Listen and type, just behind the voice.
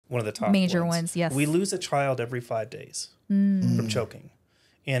one of the top major ones. Yes, we lose a child every 5 days from choking,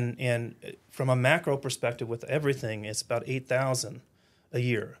 and from a macro perspective, with everything, it's about 8,000 a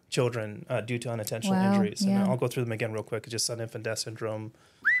year children due to unintentional injuries. And I'll go through them again real quick. It's just sudden infant death syndrome.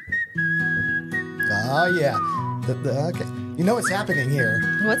 Oh yeah, okay. You know what's happening here?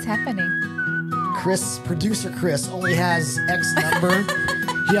 What's happening? Producer Chris only has X number.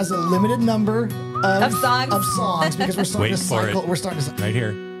 He has a limited number of songs because we're starting to cycle. We're starting to right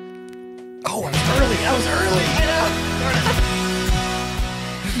here. Oh, that was early.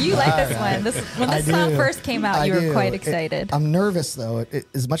 You like this one. When this song first came out, you were quite excited. I'm nervous though.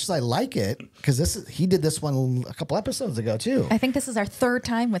 As much as I like it, because he did this one a couple episodes ago too. I think this is our third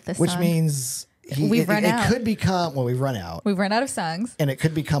time with this song. Which means we've run out. It could become we've run out. We've run out of songs, and it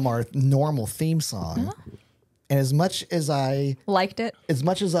could become our normal theme song. And as much as I liked it, as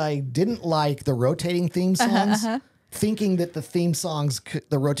much as I didn't like the rotating theme songs. Thinking that the theme songs,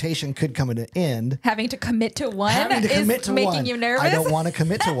 the rotation could come to an end. Having to commit to one making you nervous? I don't want to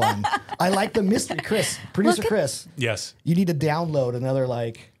commit to one. I like the mystery. Producer Chris. Yes. You need to download another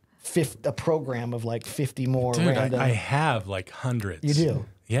a program of 50 more random. I have hundreds. You do?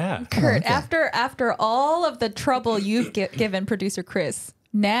 Yeah. Kurt, after all of the trouble you've given Producer Chris,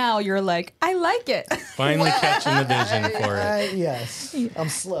 now you're like, I like it. Finally catching the vision for it. Yes. I'm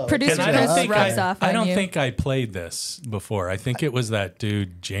slow. Producer Chris rubs off on you. I don't think I played this before. I think it was that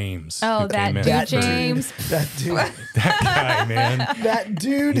dude, James. Oh, that dude, James. That dude. That guy, man. That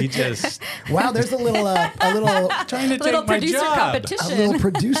dude. He just... Wow, there's a little trying to take my job. Competition. A little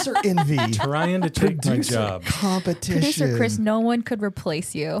producer envy. Trying to take my job. Competition. Producer Chris, no one could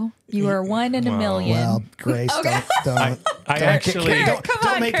replace you. You are one in a million. Well, Grace, don't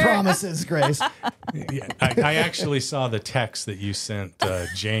make promises, Grace. I actually saw the text that you sent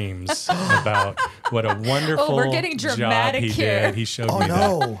James about what a wonderful we're getting dramatic job he here. did. He showed me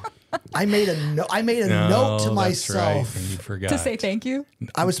that. I made a note to myself and you forgot. To say thank you.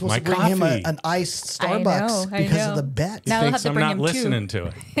 I was supposed to bring him an iced Starbucks because of the bet. Now Thinks I'm not listening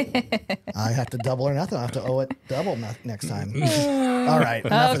to it. I have to double or nothing. I have to owe it double next time. All right.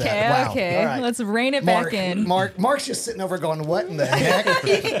 Enough of that. Wow. Okay. All right. Let's rein it back in. Mark's just sitting over going, what in the heck?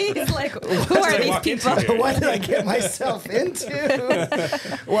 He's like, who are these people? What did I get myself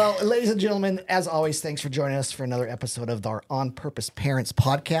into? Well, ladies and gentlemen, as always, thanks for joining us for another episode of our On Purpose Parents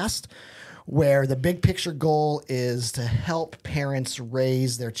podcast, where the big picture goal is to help parents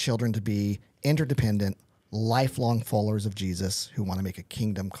raise their children to be interdependent, lifelong followers of Jesus who want to make a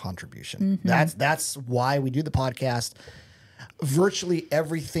kingdom contribution. Mm-hmm. That's why we do the podcast. Virtually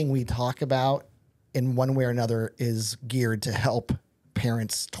everything we talk about in one way or another is geared to help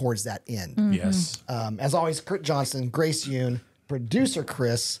parents towards that end. Mm-hmm. Yes. As always, Kurt Johnson, Grace Yoon, producer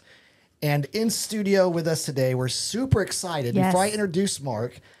Chris, and in studio with us today, we're super excited. Yes. Before I introduce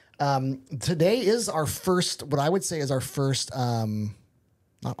Mark, today is our first, what I would say is our first,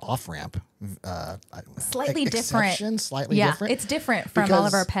 not off-ramp. Slightly different. Slightly yeah, different. It's different from all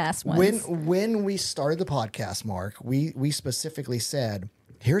of our past ones. When we started the podcast, Mark, we specifically said,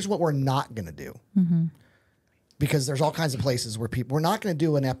 here's what we're not going to do. Mm-hmm. Because there's all kinds of places where we're not going to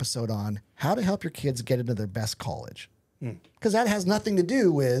do an episode on how to help your kids get into their best college. Because that has nothing to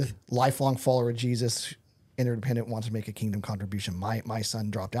do with lifelong follower of Jesus, interdependent, wants to make a kingdom contribution. My son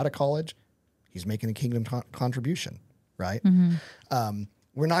dropped out of college. He's making a kingdom contribution, right? Mm-hmm.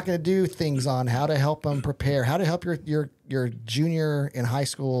 We're not going to do things on how to help them prepare, how to help your junior in high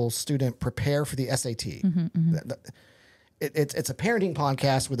school student prepare for the SAT. Mm-hmm, mm-hmm. It's a parenting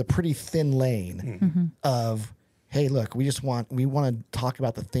podcast with a pretty thin lane of, hey, look, we want to talk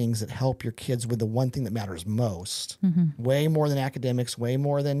about the things that help your kids with the one thing that matters most, way more than academics, way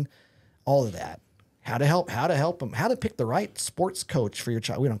more than all of that. How to help them, how to pick the right sports coach for your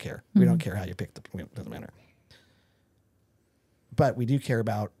child. We don't care. We don't care how you pick it doesn't matter. But we do care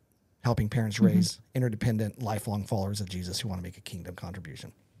about helping parents raise interdependent, lifelong followers of Jesus who want to make a kingdom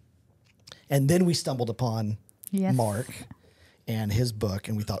contribution. And then we stumbled upon Mark and his book,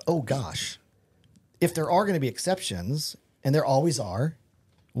 and we thought, oh gosh, if there are going to be exceptions, and there always are,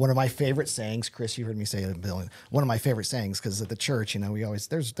 one of my favorite sayings, Chris, you heard me say it a billion, one of my favorite sayings, because at the church, we always,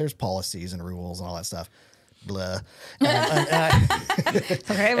 there's policies and rules and all that stuff. Blah.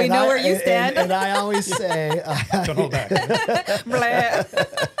 Okay, we know where you stand. And I always say, Don't hold back.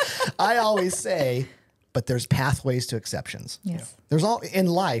 I always say, but there's pathways to exceptions. Yes. There's all in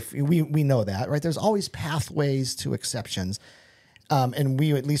life, we know that, right? There's always pathways to exceptions. And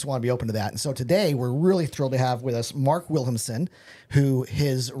we at least want to be open to that. And so today we're really thrilled to have with us Mark Williamson, who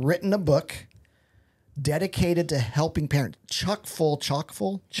has written a book dedicated to helping parents. Chuck full. Chuck.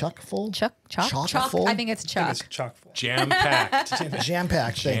 Chock-full? I think it's It Chuck. was chock full. Jam-packed.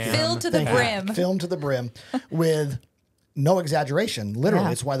 Jam-packed. Thank you. Filled to the brim. Filled to the brim with no exaggeration. Literally,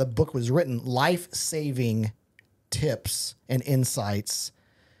 Yeah. it's why the book was written. Life-saving tips and insights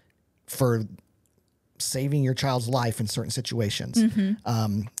for saving your child's life in certain situations.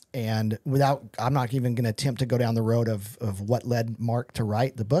 And I'm not even going to attempt to go down the road of what led Mark to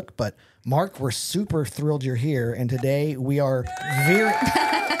write the book, but Mark, we're super thrilled you're here. And today we are very...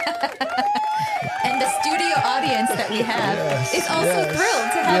 And the studio audience that we have is also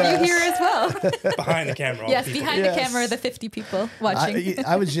thrilled to have you here as well. Behind the camera. all Yes, the people. behind the camera, the 50 people watching.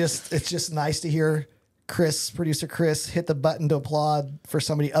 it's just nice to hear producer Chris, hit the button to applaud for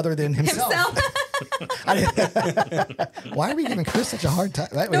somebody other than himself. Why are we giving Chris such a hard time?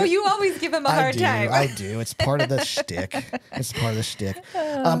 No, you always give him a hard time. I do. It's part of the shtick. It's part of the shtick.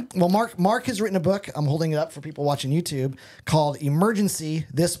 Well, Mark has written a book. I'm holding it up for people watching YouTube called Emergency.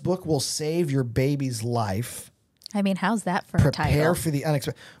 This book will save your baby's life. I mean, how's that for a title? Prepare for the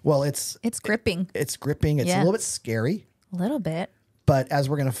unexpected. Well, it's gripping. It's gripping. It's a Yeah. little bit scary. A little bit. But as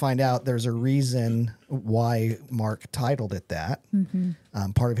we're going to find out, there's a reason why Mark titled it that.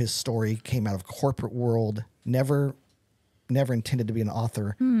 Part of his story came out of corporate world. Never intended to be an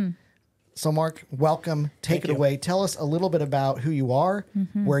author. So, Mark, welcome. Take it away. Tell us a little bit about who you are,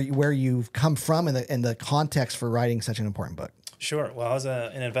 where you've come from, and the context for writing such an important book. Sure. Well, I was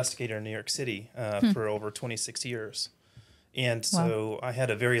an investigator in New York City for over 26 years. And so I had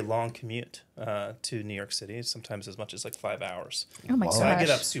a very long commute to New York City, sometimes as much as like 5 hours. Oh my So gosh. I get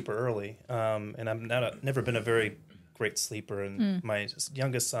up super early, and I'm never been a very great sleeper. And my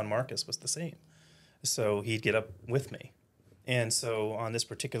youngest son, Marcus, was the same. So he'd get up with me. And so on this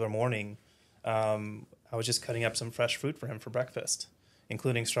particular morning, I was just cutting up some fresh fruit for him for breakfast,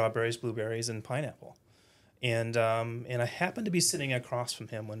 including strawberries, blueberries, and pineapple. And I happened to be sitting across from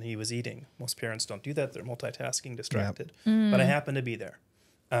him when he was eating. Most parents don't do that. They're multitasking, distracted. But I happened to be there.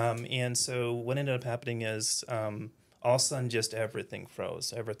 And so what ended up happening is all of a sudden just everything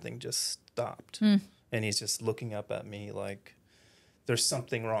froze. Everything just stopped. And he's just looking up at me like there's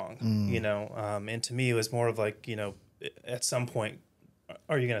something wrong, you know. And to me, it was more of like, you know, at some point,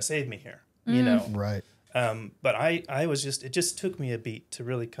 are you going to save me here? You know? Right. But I was just, it just took me a beat to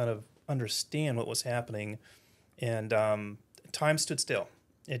really kind of understand what was happening, and time stood still.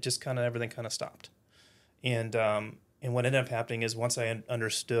 It just kind of, everything kind of stopped, and what ended up happening is once I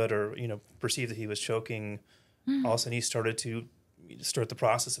understood or perceived that he was choking, all of a sudden he started to start the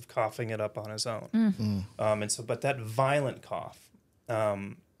process of coughing it up on his own, and so but that violent cough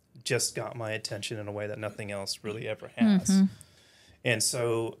just got my attention in a way that nothing else really ever has. And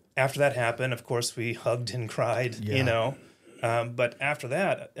so after that happened, of course we hugged and cried, you know. But after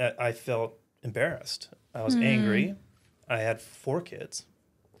that, I felt embarrassed. I was angry. I had 4 kids.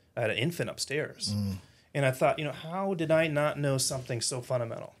 I had an infant upstairs. And I thought, how did I not know something so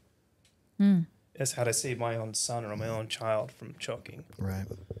fundamental as how to save my own son or my own child from choking? Right.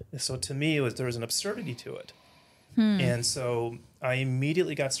 So to me, there was an absurdity to it. And so I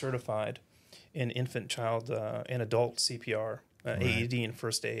immediately got certified in infant, child, and adult CPR, AED, and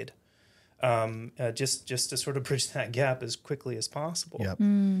first aid. Just to sort of bridge that gap as quickly as possible. Yep.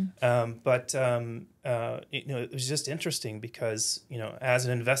 But it was just interesting because, as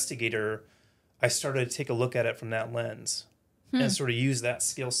an investigator, I started to take a look at it from that lens and sort of use that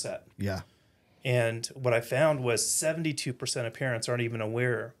skill set. Yeah. And what I found was 72% of parents aren't even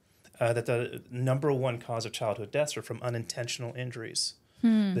aware that the number one cause of childhood deaths are from unintentional injuries.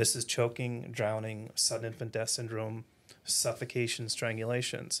 This is choking, drowning, sudden infant death syndrome, suffocation,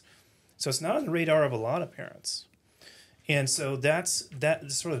 strangulations. So it's not on the radar of a lot of parents. And so that's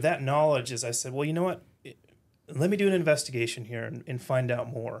that knowledge is I said, well, you know what? Let me do an investigation here and find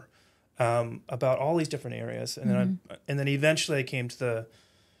out more about all these different areas. And then eventually I came to the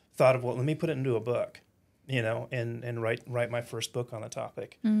thought of, well, let me put it into a book, and write my first book on the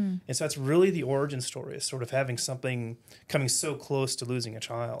topic. And so that's really the origin story, is sort of having something coming so close to losing a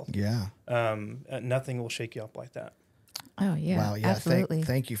child. Yeah. Nothing will shake you up like that. Oh yeah, wow, yeah. absolutely.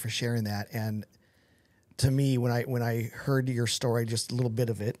 Thank you for sharing that. And to me, when I heard your story, just a little bit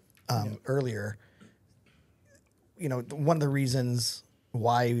of it earlier, one of the reasons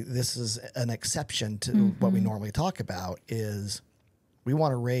why this is an exception to what we normally talk about is we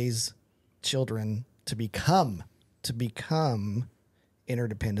want to raise children to become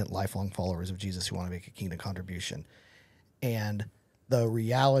interdependent, lifelong followers of Jesus who want to make a kingdom contribution. And the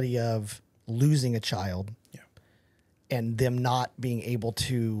reality of losing a child and them not being able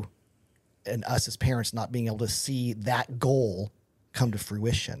to, and us as parents not being able to see that goal come to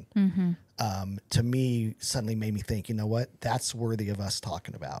fruition, to me suddenly made me think, you know what, that's worthy of us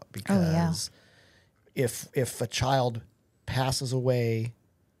talking about, because if a child passes away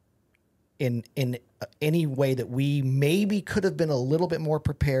in any way that we maybe could have been a little bit more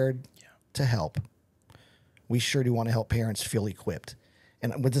prepared to help, we sure do want to help parents feel equipped.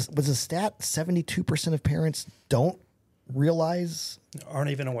 And was the stat 72% of parents don't realize,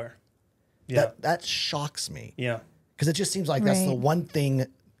 aren't even aware? Yeah, that shocks me. Yeah, because it just seems like that's the one thing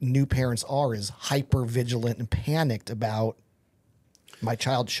new parents are, is hyper vigilant and panicked about my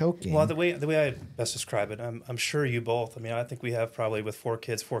child choking. Well, the way I best describe it, I'm sure you both. I mean, I think we have probably with 4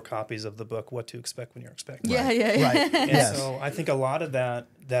 kids 4 copies of the book What to Expect When You're Expecting. Yeah, yeah. Right. And so I think a lot of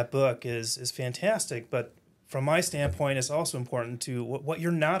that book is fantastic, but from my standpoint, it's also important to what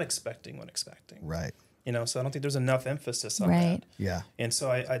you're not expecting when expecting. Right. You know, so I don't think there's enough emphasis on Right. that. Yeah. And so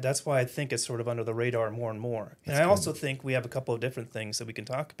I that's why I think it's sort of under the radar more and more. And I also think we have a couple of different things that we can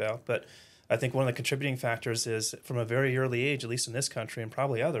talk about, but I think one of the contributing factors is from a very early age, at least in this country and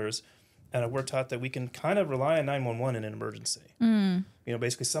probably others, and we're taught that we can kind of rely on 911 in an emergency. You know,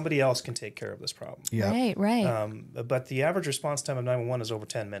 basically somebody else can take care of this problem. Yeah. Right. But the average response time of 911 is over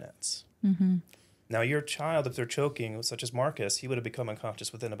 10 minutes. Now, your child, if they're choking, such as Marcus, he would have become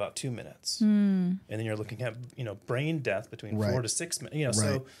unconscious within about 2 minutes. And then you're looking at, you know, brain death between 4 to 6 minutes. You know,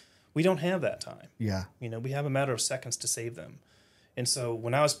 so we don't have that time. Yeah. You know, we have a matter of seconds to save them. And so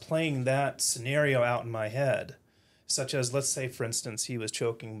when I was playing that scenario out in my head, such as, let's say, for instance, he was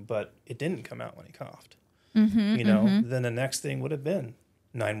choking, but it didn't come out when he coughed, you know, then the next thing would have been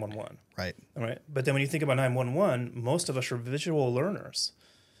 911. Right. All right. But then when you think about 911, most of us are visual learners.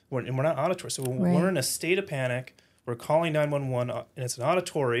 And we're not auditory. So when we're in a state of panic, we're calling 911, and it's an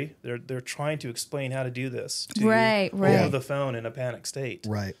auditory. They're trying to explain how to do this to you over the phone in a panic state.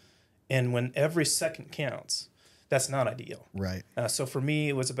 Right. And when every second counts, that's not ideal. Right. So for me,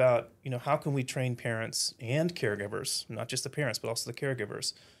 it was about, you know, how can we train parents and caregivers, not just the parents, but also the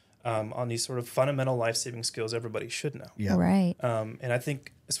caregivers, on these sort of fundamental life-saving skills everybody should know. Yeah. Right. And I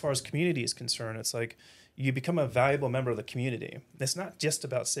think as far as community is concerned, it's like you become a valuable member of the community. It's not just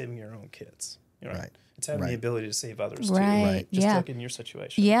about saving your own kids. You know, Right. It's having the ability to save others too. Right. Just Yeah. like in your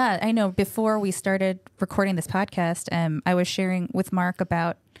situation. Yeah, I know. Before we started recording this podcast, I was sharing with Mark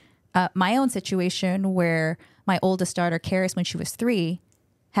about my own situation where my oldest daughter, Karis, when she was 3,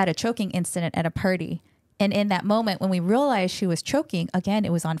 had a choking incident at a party. And in that moment, when we realized she was choking, again,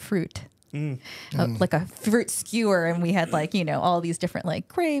 it was on fruit. Like a fruit skewer, and we had like, you know, all these different like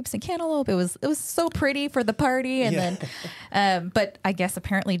grapes and cantaloupe. It was so pretty for the party, and then but I guess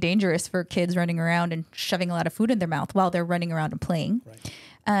apparently dangerous for kids running around and shoving a lot of food in their mouth while they're running around and playing.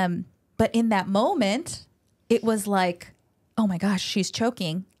 But in that moment, it was like, oh my gosh, she's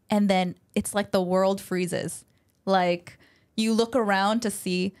choking, and then it's like the world freezes. Like you look around to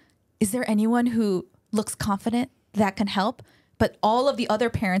see, is there anyone who looks confident that can help? But all of the other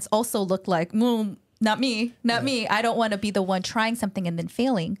parents also look like, not me. I don't want to be the one trying something and then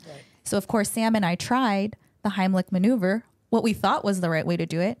failing. Right. So, of course, Sam and I tried the Heimlich maneuver, what we thought was the right way to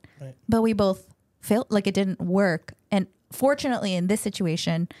do it. Right. But we both felt like it didn't work. And fortunately, in this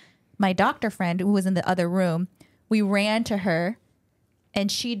situation, my doctor friend who was in the other room, we ran to her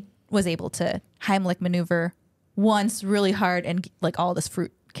and she was able to Heimlich maneuver once really hard, and like all this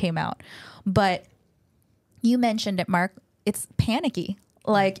fruit came out. But you mentioned it, Mark. It's panicky,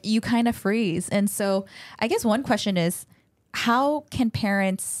 like you kind of freeze. And so I guess one question is, how can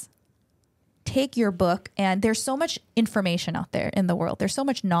parents take your book? And there's so much information out there in the world. There's so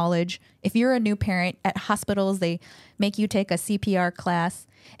much knowledge. If you're a new parent at hospitals, they make you take a CPR class.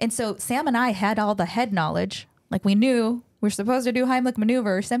 And so Sam and I had all the head knowledge. Like we knew we're supposed to do Heimlich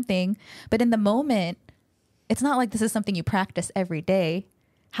maneuver or something. But in the moment, it's not like this is something you practice every day.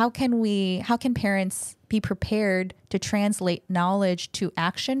 How can parents be prepared to translate knowledge to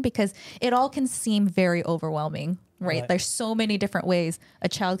action? Because it all can seem very overwhelming, right? There's so many different ways a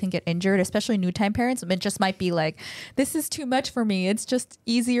child can get injured, especially new time parents. It just might be like, this is too much for me. It's just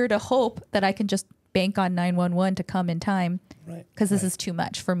easier to hope that I can just bank on 911 to come in time. Right. Because this is too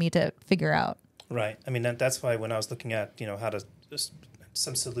much for me to figure out. Right. I mean, that's why when I was looking at, you know, how to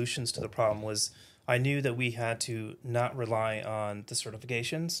some solutions to the problem was, I knew that we had to not rely on the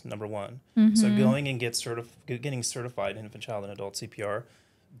certifications, number one. So going and getting certified in infant, child, and adult CPR,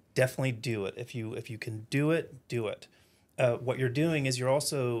 definitely do it. If you can do it, do it. What you're doing is you're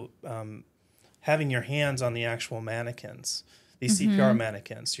also having your hands on the actual mannequins, these CPR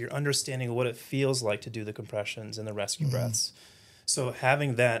mannequins. So you're understanding what it feels like to do the compressions and the rescue breaths. So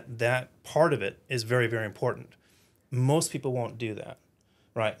having that part of it is very, very important. Most people won't do that.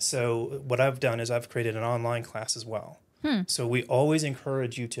 Right. So what I've done is I've created an online class as well. So we always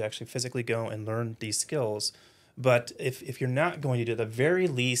encourage you to actually physically go and learn these skills. But if you're not going to do it, at the very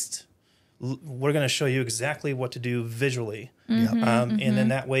least, we're going to show you exactly what to do visually. And then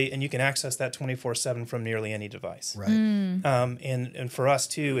that way, and you can access that 24/7 from nearly any device. Right. And for us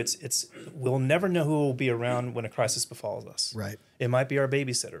too, it's we'll never know who will be around when a crisis befalls us. Right. It might be our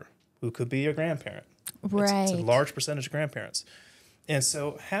babysitter, who could be your grandparent. Right. It's a large percentage of grandparents. And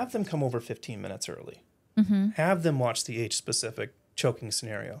so have them come over 15 minutes early. Have them watch the age-specific choking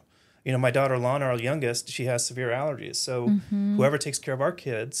scenario. You know, my daughter Lana, our youngest, she has severe allergies. So whoever takes care of our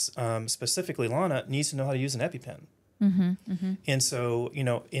kids, specifically Lana, needs to know how to use an EpiPen. And so, you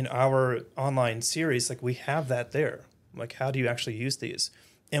know, in our online series, like we have that there. Like, how do you actually use these?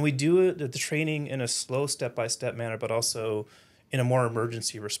 And we do it, the training in a slow step-by-step manner, but also in a more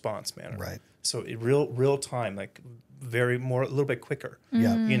emergency response manner. Right. So real time, like a little bit quicker.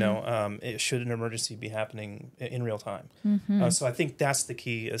 Yeah. You know, should an emergency be happening in real time. So I think that's the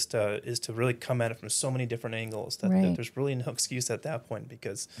key is to really come at it from so many different angles that there's really no excuse at that point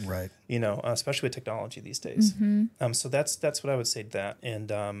because, you know, especially with technology these days. So that's what I would say to that.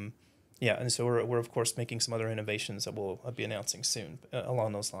 And and so we're of course making some other innovations that we'll be announcing soon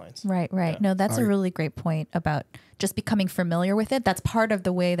along those lines. Right. Yeah. No, that's a really great point about just becoming familiar with it. That's part of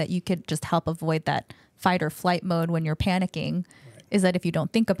the way that you could just help avoid that fight or flight mode when you're panicking, is that if you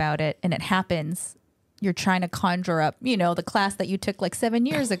don't think about it and it happens, you're trying to conjure up, you know, the class that you took like 7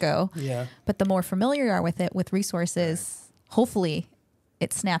 years ago. But the more familiar you are with it, with resources, hopefully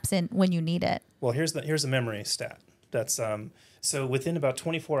it snaps in when you need it. Well, here's the memory stat. That's so within about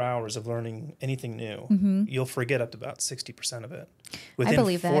 24 hours of learning anything new, you'll forget up to about 60% of it. I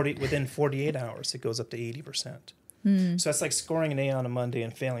believe that. Within 48 hours, it goes up to 80%. So that's like scoring an A on a Monday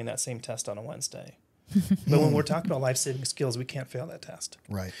and failing that same test on a Wednesday. But when we're talking about life-saving skills, we can't fail that test.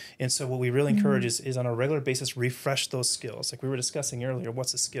 Right. And so what we really encourage is on a regular basis, refresh those skills. Like we were discussing earlier,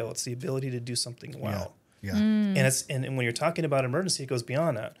 what's a skill? It's the ability to do something well. Yeah. And when you're talking about emergency, it goes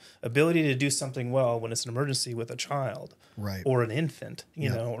beyond that. Ability to do something well when it's an emergency with a child or an infant, you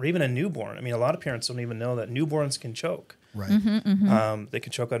know, or even a newborn. I mean, a lot of parents don't even know that newborns can choke. Right. They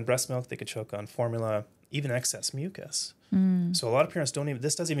can choke on breast milk. They can choke on formula, even excess mucus. So a lot of parents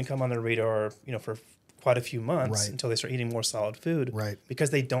this doesn't even come on their radar, you know, for quite a few months until they start eating more solid food, because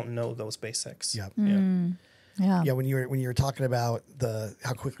they don't know those basics. Yep. Yeah. When you were talking about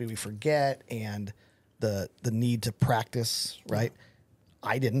how quickly we forget and the need to practice, right?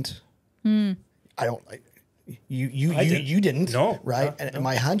 I didn't. I don't. You didn't. No. Right. And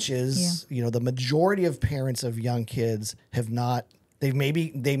my hunch is, you know, the majority of parents of young kids have not. They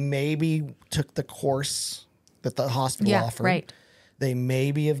maybe took the course that the hospital offered. Right. They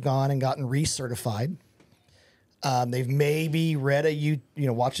maybe have gone and gotten recertified. They've maybe read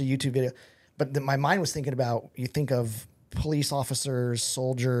watched a YouTube video, but my mind was thinking about, you think of police officers,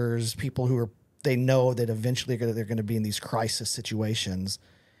 soldiers, people who they know that eventually they're going to be in these crisis situations,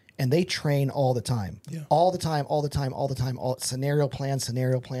 and they train all the time, all the time, scenario plan,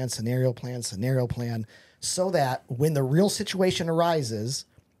 so that when the real situation arises,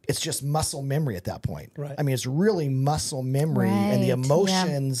 it's just muscle memory at that point. Right. I mean, it's really muscle memory, and the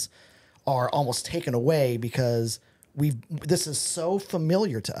emotions are almost taken away because this is so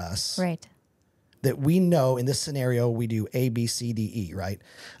familiar to us, right, that we know in this scenario we do A, B, C, D, E, right?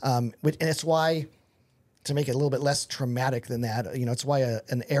 And it's why, to make it a little bit less traumatic than that, you know, it's why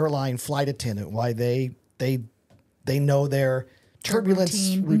an airline flight attendant, why they know their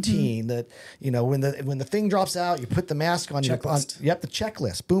turbulence routine that, you know, when the thing drops out, you put the mask on, the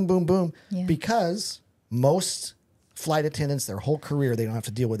checklist, boom, boom, boom, because most flight attendants, their whole career, they don't have to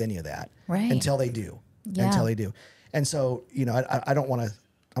deal with any of that until they do. And so, you know,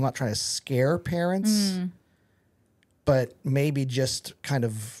 I'm not trying to scare parents, but maybe just kind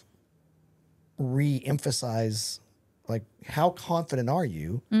of re-emphasize, like, how confident are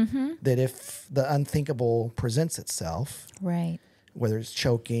you that if the unthinkable presents itself, whether it's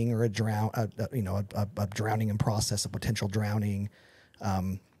choking or a drowning in process, a potential drowning,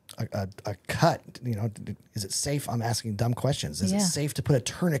 a cut, you know, is it safe? I'm asking dumb questions. Is it safe to put a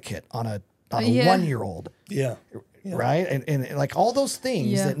tourniquet on a 1-year-old? Right. And like all those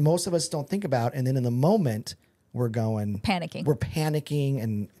things that most of us don't think about. And then in the moment we're panicking.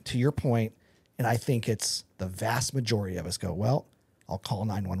 And to your point, and I think it's the vast majority of us go, well, I'll call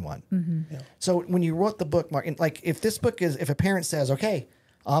 911. So when you wrote the book, Mark, like if a parent says, okay,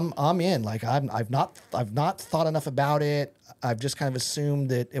 I'm in, like I've not thought enough about it. I've just kind of assumed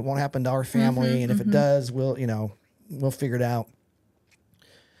that it won't happen to our family. And if it does, we'll figure it out.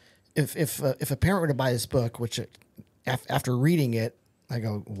 If a parent were to buy this book, which after reading it, I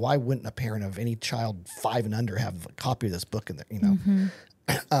go, why wouldn't a parent of any child 5 and under have a copy of this book in there? You know,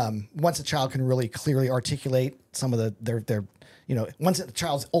 once a child can really clearly articulate some of their, you know, once the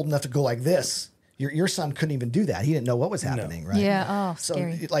child's old enough to go like this, your son couldn't even do that. He didn't know what was happening, right? Yeah. Oh, So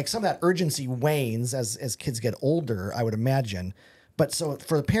scary. like some of that urgency wanes as kids get older, I would imagine. But so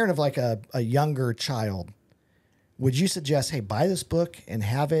for the parent of like a younger child, would you suggest, hey, buy this book and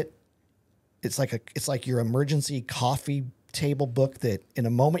have it? It's like your emergency coffee table book that in a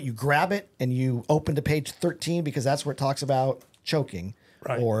moment you grab it and you open to page 13 because that's where it talks about choking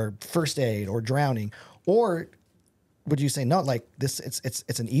or first aid or drowning. Or would you say, no, like this,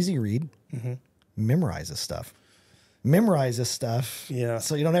 it's an easy read. Memorize this stuff. Yeah.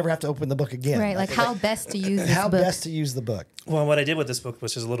 So you don't ever have to open the book again. Right. Like how best to use this how book. best to use the book. Well, what I did with this book,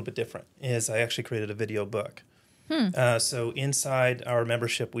 which is a little bit different, is I actually created a video book. So inside our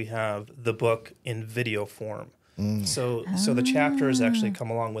membership, we have the book in video form. So the chapters actually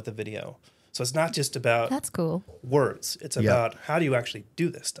come along with the video. So it's not just about That's cool. words. It's about how do you actually do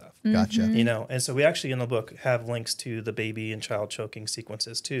this stuff. Gotcha. You know, and so we actually in the book have links to the baby and child choking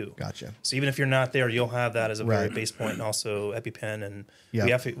sequences too. Gotcha. So even if you're not there, you'll have that as a very base point, and also EpiPen. And we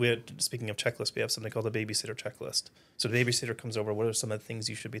have, speaking of checklists, we have something called the babysitter checklist. So the babysitter comes over. What are some of the things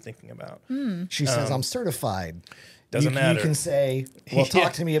you should be thinking about? She says, I'm certified. Doesn't matter. You can say, well,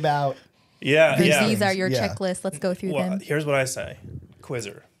 talk to me about. These are your Yeah. checklists. Let's go through Well, them. here's what I say: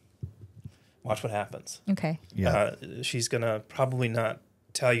 quizzer. Watch what happens. Okay. Yeah. She's gonna probably not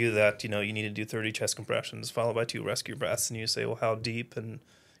tell you that you need to do 30 chest compressions followed by 2 rescue breaths, and you say, well, how deep and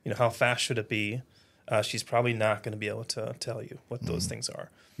how fast should it be? She's probably not going to be able to tell you what those things are.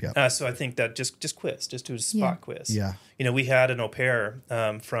 Yeah. So I think that just quiz, just do a spot quiz. Yeah. We had an au pair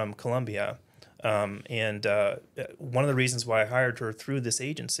from Colombia, and one of the reasons why I hired her through this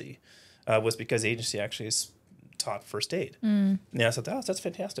agency was because the agency actually taught first aid. And I thought, that's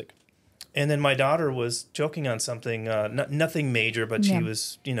fantastic. And then my daughter was joking on something, nothing major, but she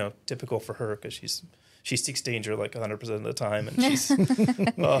was, typical for her because she seeks danger like 100% of the time, and she's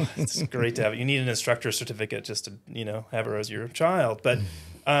it's great to have it. You need an instructor certificate just to have her as your child. But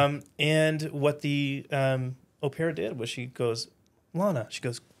and what the au pair did was she goes, Lana,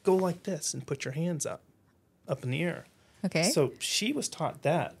 go like this and put your hands up in the air. Okay. So she was taught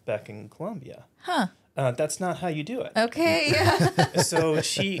that back in Colombia. Huh. That's not how you do it. Okay. Yeah. So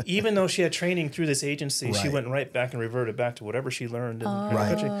she, even though she had training through this agency, she went right back and reverted back to whatever she learned in the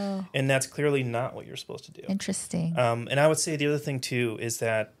country. And that's clearly not what you're supposed to do. Interesting. And I would say the other thing too is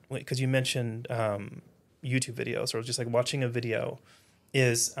that, because you mentioned YouTube videos or just like watching a video,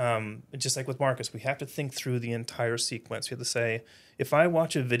 is just like with Marcus, we have to think through the entire sequence. We have to say, if I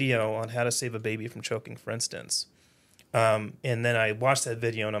watch a video on how to save a baby from choking, for instance, and then I watch that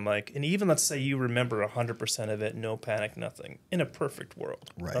video and I'm like, and even let's say you remember 100% of it, no panic, nothing, in a perfect world.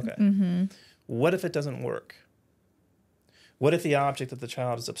 Right. Okay. What if it doesn't work? What if the object that the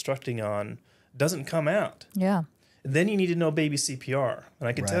child is obstructing on doesn't come out? Yeah. Then you need to know baby CPR. And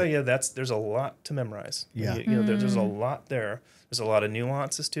I can tell you there's a lot to memorize. Yeah. There's a lot there. There's a lot of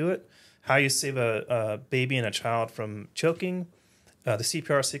nuances to it. How you save a baby and a child from choking. The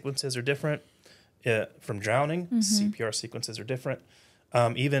CPR sequences are different. From drowning, CPR sequences are different.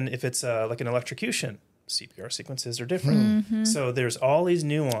 Even if it's like an electrocution, CPR sequences are different. So there's all these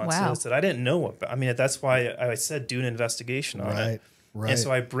nuances that I didn't know about. I mean, that's why I said do an investigation on it. Right. And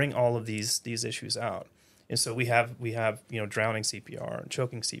so I bring all of these issues out. And so we have drowning CPR and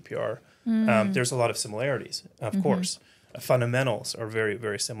choking CPR. There's a lot of similarities, of course. Fundamentals are very,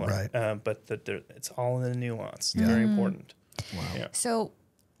 very similar. Right. But it's all in the nuance. It's very important. Wow. Yeah.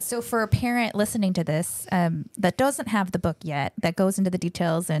 So for a parent listening to this that doesn't have the book yet, that goes into the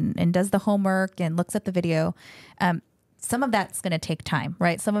details and does the homework and looks at the video, some of that's going to take time,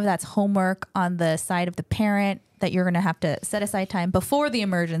 right? Some of that's homework on the side of the parent that you're going to have to set aside time before the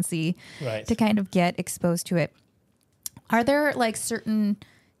emergency to kind of get exposed to it. Are there like certain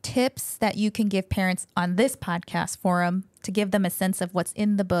tips that you can give parents on this podcast forum to give them a sense of what's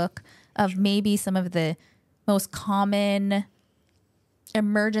in the book, of maybe some of the most common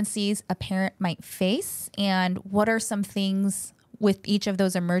emergencies a parent might face, and what are some things with each of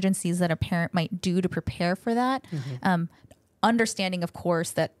those emergencies that a parent might do to prepare for that? Understanding, of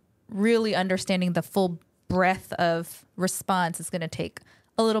course, that really understanding the full breadth of response is going to take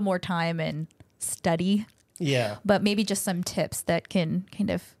a little more time and study. Yeah. But maybe just some tips that can kind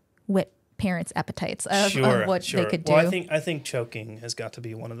of whet parents' appetites of what they could do. Well, I think choking has got to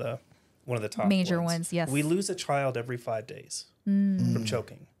be one of the top major ones. Yes. We lose a child every 5 days from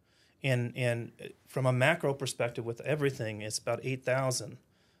choking. And from a macro perspective with everything, it's about 8,000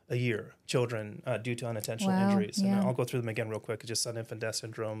 a year, children due to unintentional injuries. And I'll go through them again real quick. It's just sudden infant death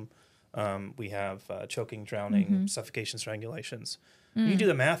syndrome. We have choking, drowning, suffocation, strangulations. You do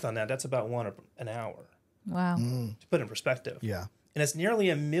the math on that, that's about one an hour. Wow. To put it in perspective. Yeah. And it's nearly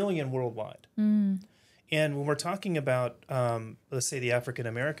 1 million worldwide. And when we're talking about, let's say, the African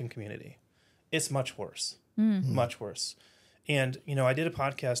American community, it's much worse, much worse. And, I did a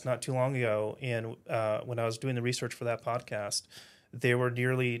podcast not too long ago, and when I was doing the research for that podcast, they were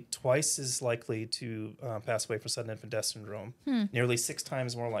nearly twice as likely to pass away from sudden infant death syndrome, nearly 6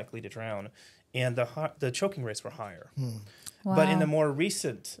 times more likely to drown, and the choking rates were higher. Wow. But in the more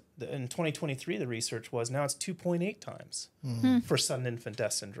recent, in 2023, the research was now it's 2.8 times for sudden infant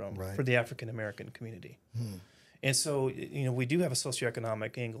death syndrome for the African American community. And so, we do have a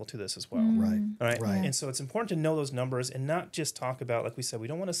socioeconomic angle to this as well. Right. Yeah. And so it's important to know those numbers and not just talk about, like we said, we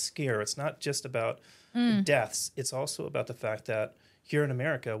don't want to scare. It's not just about deaths. It's also about the fact that here in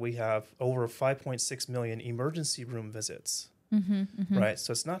America, we have over 5.6 million emergency room visits. Right.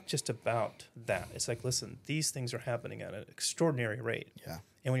 So it's not just about that. It's like, listen, these things are happening at an extraordinary rate. Yeah.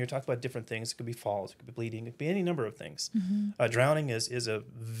 And when you're talking about different things, it could be falls, it could be bleeding, it could be any number of things. Drowning is a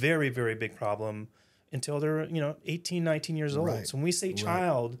very, very big problem until they're 18, 19 years old. Right. So when we say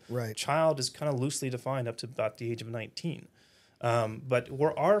child, Right. child is kind of loosely defined up to about the age of 19. But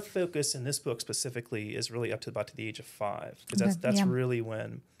where our focus in this book specifically is really up to about to the age of 5, because that's really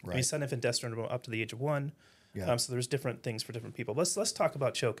when I mean, sudden infant death syndrome up to the age of 1. Yeah. So there's different things for different people. Let's talk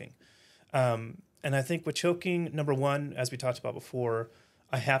about choking. And I think with choking, number one, as we talked about before,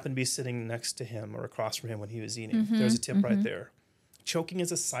 I happened to be sitting next to him or across from him when he was eating. There's a tip right there. Choking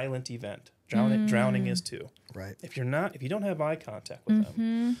is a silent event. Drowning is too. Right. If you don't have eye contact with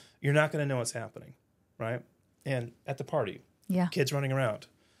them, you're not going to know what's happening, right? And at the party, kids running around,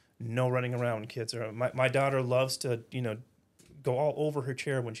 no running around. Kids are. My daughter loves to go all over her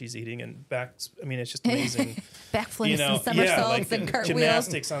chair when she's eating and back. I mean, it's just amazing. Backflips and somersaults and cartwheels.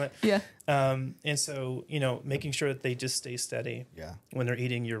 Gymnastics on it. Yeah. And so, making sure that they just stay steady. Yeah. When they're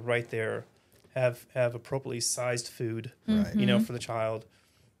eating, you're right there. Have appropriately sized food, Right. for the child.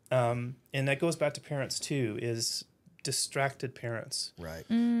 And that goes back to parents too, is distracted parents. Right.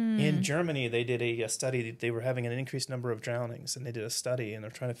 In Germany, they did a study. They were having an increased number of drownings, and they did a study, and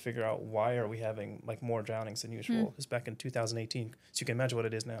they're trying to figure out why are we having more drownings than usual. It was back in 2018, so you can imagine what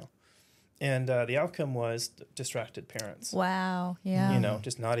it is now. And the outcome was distracted parents. Wow. Yeah.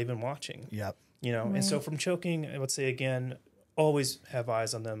 Just not even watching. Yep. And so from choking, I would say again, always have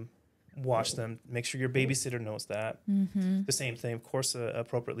eyes on them. Watch them. Make sure your babysitter knows that. The same thing, of course,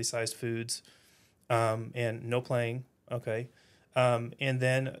 appropriately sized foods, and no playing. Okay. And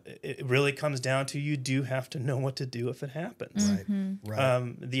then it really comes down to you do have to know what to do if it happens. Right.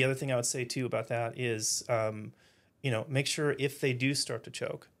 Right. The other thing I would say too about that is, make sure if they do start to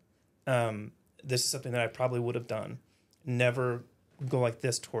choke, this is something that I probably would have done. Never go like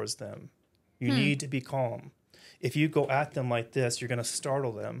this towards them. You need to be calm. If you go at them like this, you're going to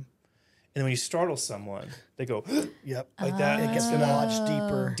startle them. And when you startle someone, they go, Yep. like that. It gets lodged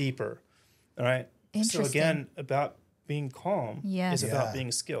deeper. Deeper. All right. So Interesting. again, about being calm is about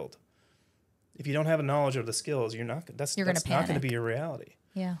being skilled. If you don't have a knowledge of the skills, that's not going to be your reality.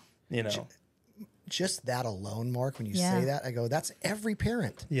 Yeah. Just that alone, Mark, when you say that, I go, that's every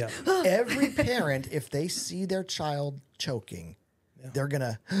parent. Yeah. Every parent, if they see their child choking, they're going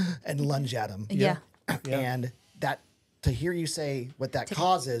to and lunge at them. Yeah. And that, to hear you say what that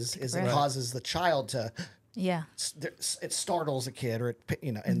causes is it causes the child to, it startles a kid, or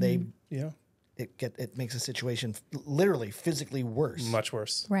and they, it makes a situation literally physically worse. Much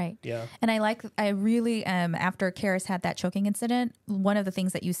worse. Right. Yeah. And I really, after Karis had that choking incident, one of the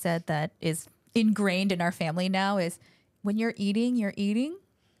things that you said that is ingrained in our family now is when you're eating,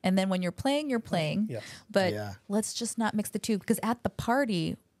 and then when you're playing. Yes. But let's just not mix the two, because at the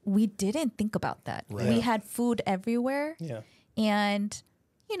party, we didn't think about that. Right. We had food everywhere. Yeah. And,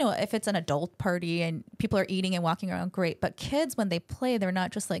 if it's an adult party and people are eating and walking around, great. But kids, when they play, they're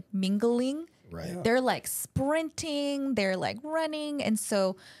not just like mingling. Right. They're like sprinting, they're like running. And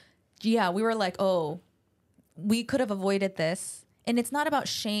so, we were like, oh, we could have avoided this. And it's not about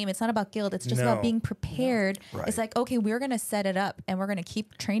shame. It's not about guilt. It's just about being prepared. No. Right. It's like, okay, we're going to set it up and we're going to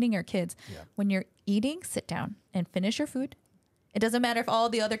keep training your kids. Yeah. When you're eating, sit down and finish your food. It doesn't matter if all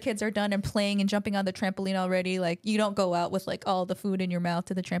the other kids are done and playing and jumping on the trampoline already. Like, you don't go out with like all the food in your mouth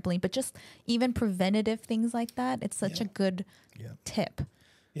to the trampoline. But just even preventative things like that, it's such a good tip.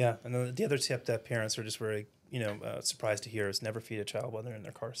 Yeah. And then the other tip that parents are just very, surprised to hear is never feed a child while they're in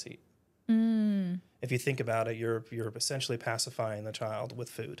their car seat. If you think about it, you're essentially pacifying the child with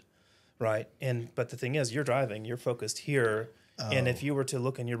food, right? But the thing is, you're driving, you're focused here. And if you were to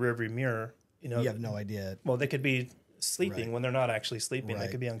look in your rearview mirror, you have no idea. Well, they could be sleeping when they're not actually sleeping. They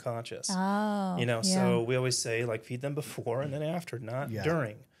could be unconscious. So we always say, like, feed them before and then after, not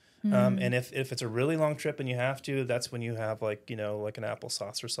during. And if it's a really long trip and you have to, that's when you have like an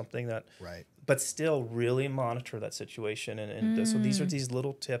applesauce or something that. Right. But still, really monitor that situation. And so these are these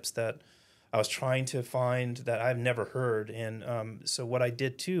little tips that I was trying to find that I've never heard. And so what I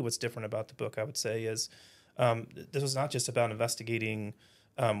did too, what's different about the book, I would say, is this was not just about investigating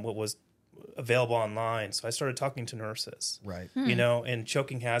what was available online. So I started talking to nurses. Right. And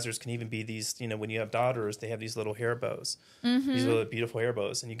choking hazards can even be these, when you have daughters, they have these little hair bows, these little beautiful hair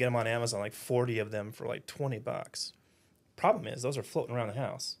bows, and you get them on Amazon, like 40 of them for like $20. Problem is, those are floating around the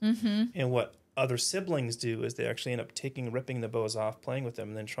house. And what other siblings do is they actually end up ripping the bows off, playing with them,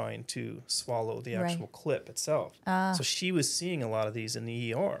 and then trying to swallow the actual clip itself. So she was seeing a lot of these in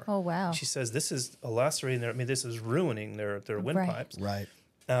the ER. Oh, wow. She says this is lacerating this is ruining their windpipes. Right.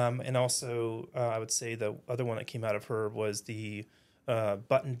 And also, I would say the other one that came out of her was the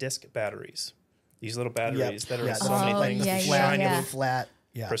button disc batteries. These little batteries that are so many things. Flat.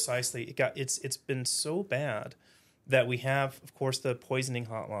 Yeah. Precisely. It's been so bad that we have, of course, the poisoning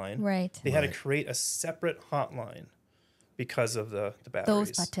hotline. Right. They had to create a separate hotline because of the batteries.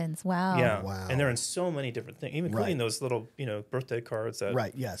 Those buttons. Wow. Yeah. Wow. And they're in so many different things, even including those little, birthday cards that.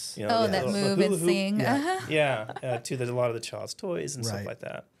 Right. Yes. That move and sing. To a lot of the child's toys and stuff like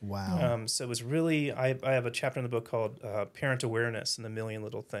that. Wow. So it was really, I have a chapter in the book called Parent Awareness and the Million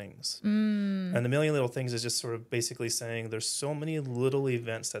Little Things. And the Million Little Things is just sort of basically saying there's so many little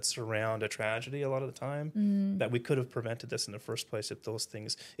events that surround a tragedy a lot of the time that we could have prevented this in the first place if those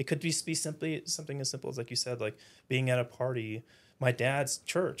things, it could be simply something as simple as, like you said, like being at a party. My dad's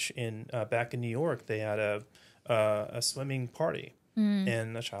church back in New York, they had a swimming party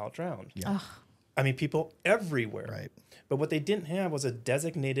and a child drowned. Yeah. I mean, people everywhere. Right. But what they didn't have was a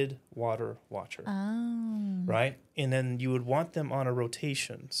designated water watcher. Right? And then you would want them on a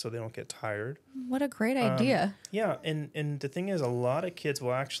rotation so they don't get tired. What a great idea. Yeah. And the thing is, a lot of kids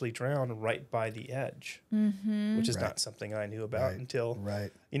will actually drown right by the edge, which is not something I knew about until,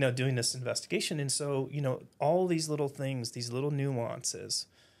 doing this investigation. And so, all these little things, these little nuances,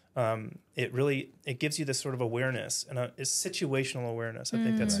 it gives you this sort of awareness, and it's situational awareness. I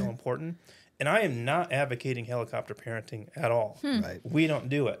think that's so important. And I am not advocating helicopter parenting at all. Right. We don't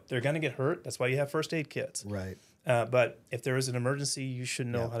do it. They're going to get hurt. That's why you have first aid kits. Right. But if there is an emergency, you should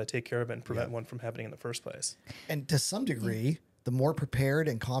know how to take care of it and prevent one from happening in the first place. And to some degree, the more prepared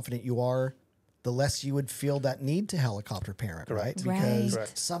and confident you are, the less you would feel that need to helicopter parent, right? Because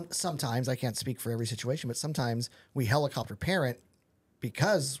sometimes, I can't speak for every situation, but sometimes we helicopter parent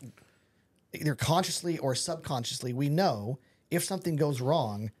because either consciously or subconsciously we know if something goes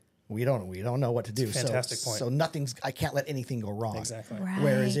wrong, we don't know what to do. Fantastic point. So I can't let anything go wrong. Exactly. Right.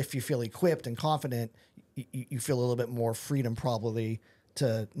 Whereas if you feel equipped and confident, you feel a little bit more freedom probably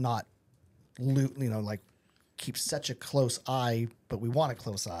to not keep such a close eye, but we want a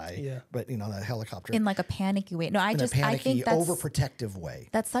close eye. Yeah. But that helicopter In like a panicky way. No, I think that's overprotective way.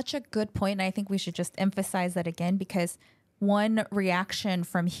 That's such a good point, and I think we should just emphasize that again, because one reaction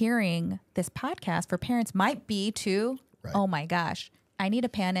from hearing this podcast for parents might be to, oh my gosh, I need a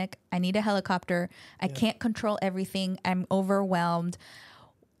panic. I need a helicopter. I can't control everything. I'm overwhelmed.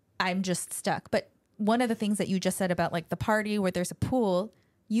 I'm just stuck. But one of the things that you just said about like the party where there's a pool,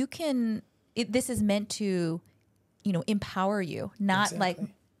 this is meant to, empower you, not like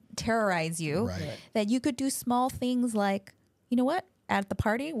terrorize you. Right. That you could do small things like, you know what? At the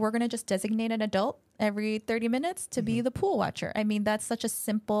party, we're going to just designate an adult every 30 minutes to be the pool watcher. I mean, that's such a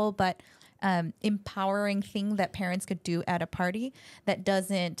simple but empowering thing that parents could do at a party that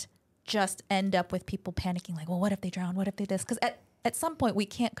doesn't just end up with people panicking like, well, what if they drown? What if they this? Because at some point we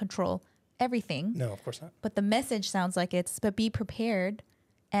can't control everything. No, of course not. But the message sounds like but be prepared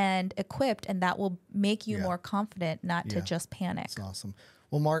and equipped, and that will make you more confident not to just panic. That's awesome.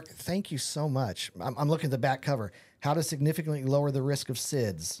 Well, Mark, thank you so much. I'm looking at the back cover. How to significantly lower the risk of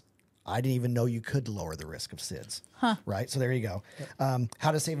SIDS. I didn't even know you could lower the risk of SIDS. Right? So there you go.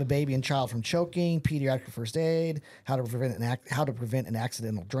 How to save a baby and child from choking, pediatric first aid, how to prevent an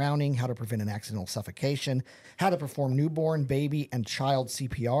accidental drowning, how to prevent an accidental suffocation, how to perform newborn, baby, and child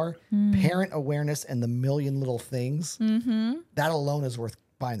CPR, parent awareness, and the million little things. That alone is worth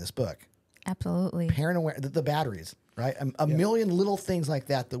buying this book. Absolutely. Parent awareness, the batteries, right? A million little things like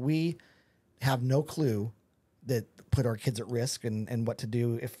that we have no clue that put our kids at risk and what to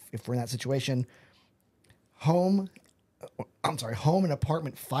do if we're in that situation. Home and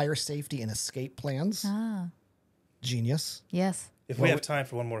apartment fire safety and escape plans. Genius. Yes. If we have time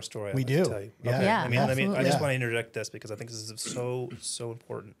for one more story, we I'd do. like to tell you. Yeah. Okay. Yeah, I absolutely. just want to interject this because I think this is so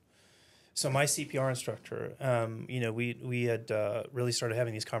important. So my CPR instructor, we had really started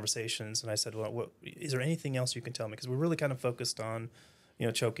having these conversations, and I said, well, is there anything else you can tell me? Because we're really kind of focused on,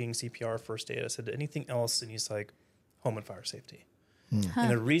 choking, CPR, first aid. I said, anything else? And he's like, home and fire safety.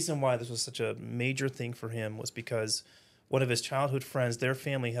 And the reason why this was such a major thing for him was because one of his childhood friends, their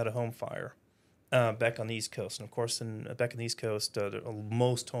family had a home fire back on the East Coast. And of course, back on the East Coast,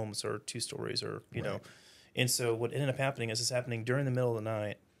 most homes are 2 stories or, know. And so what ended up happening is it's happening during the middle of the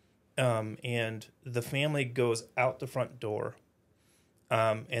night. And the family goes out the front door,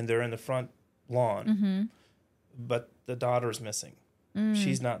 and they're in the front lawn, but the daughter's missing.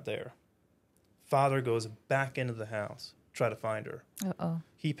 She's not there. Father goes back into the house, try to find her. Uh-oh.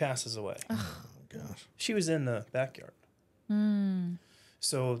 He passes away. Oh, gosh. She was in the backyard.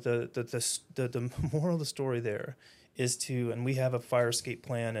 So the moral of the story there is and we have a fire escape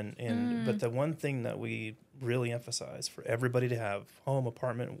plan, but the one thing that we really emphasize for everybody to have, home,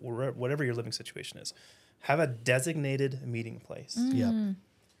 apartment, whatever your living situation is, have a designated meeting place.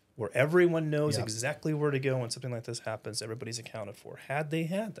 Where everyone knows exactly where to go when something like this happens. Everybody's accounted for. Had they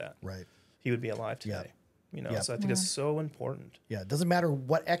had that, he would be alive today. So I think it's so important. Yeah, it doesn't matter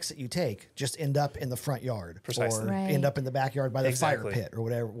what exit you take, just end up in the front yard, Precisely. or end up in the backyard by the fire pit, or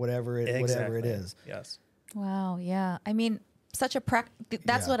whatever it is. Yes. Wow. Yeah. I mean, such a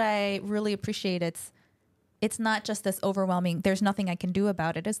that's what I really appreciate. It's not just this overwhelming, there's nothing I can do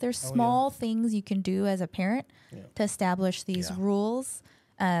about it. There's small things you can do as a parent to establish these rules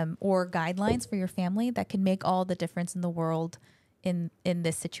or guidelines for your family that can make all the difference in the world in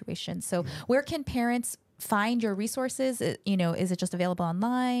this situation. So where can parents find your resources? Is it just available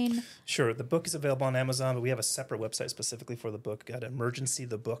online? Sure. The book is available on Amazon, but we have a separate website specifically for the book at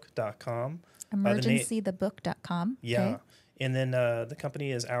emergencythebook.com. Emergencythebook.com. Yeah. Okay. And then the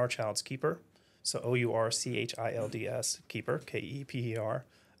company is Our Child's Keeper. So OurChilds Keeper, KEPER.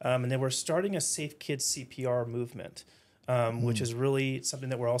 And then we're starting a Safe Kids CPR movement, which is really something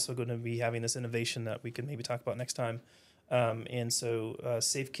that we're also going to be having this innovation that we can maybe talk about next time. And so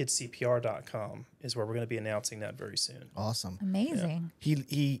safekidscpr.com is where we're going to be announcing that very soon. Awesome. Amazing.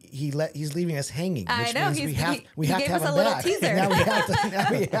 Yeah. He's leaving us hanging, which I know. means we have to have him back. Now we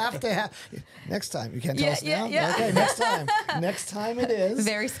have to have next time. You can't tell us now? Yeah. Okay, next time it is.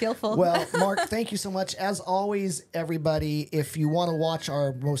 Very skillful. Well, Mark, thank you so much. As always, everybody, if you want to watch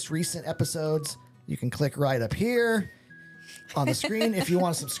our most recent episodes, you can click right up here on the screen. If you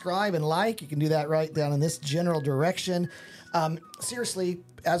want to subscribe and like, you can do that right down in this general direction. Seriously,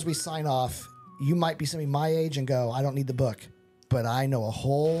 as we sign off, you might be somebody my age and go, I don't need the book. But I know a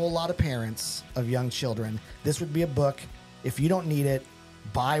whole lot of parents of young children. This would be a book. If you don't need it,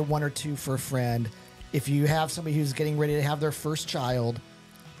 buy 1 or 2 for a friend. If you have somebody who's getting ready to have their first child,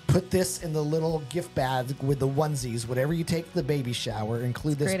 put this in the little gift bag with the onesies. Whatever you take to the baby shower,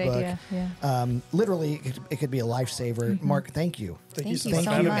 include this Great book. idea. Yeah. Literally, it could be a lifever. Mark, thank you. Thank you so Thank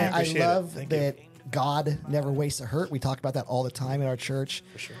much. you so much. And I Appreciate love it. that God never wastes a hurt. We talk about that all the time in our church.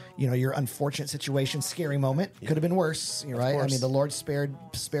 For sure. Your unfortunate situation, scary moment, could have been worse, right? I course. mean, the Lord spared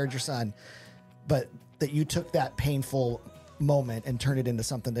your son, but that you took that painful moment and turned it into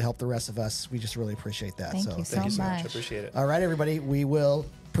something to help the rest of us. We just really appreciate that. Thank you Thank you so much. I much. appreciate it. All right, everybody. We will.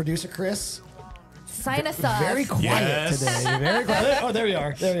 Producer Chris, Sign us off. very quiet Yes. today. Very quiet. Oh, there we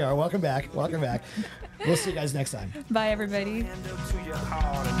are. There we are. Welcome back. Welcome back. We'll see you guys next time. Bye, everybody. Hand up to your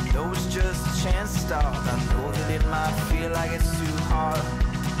heart. I know it's just a chance to start. I know that it might feel like it's too hard.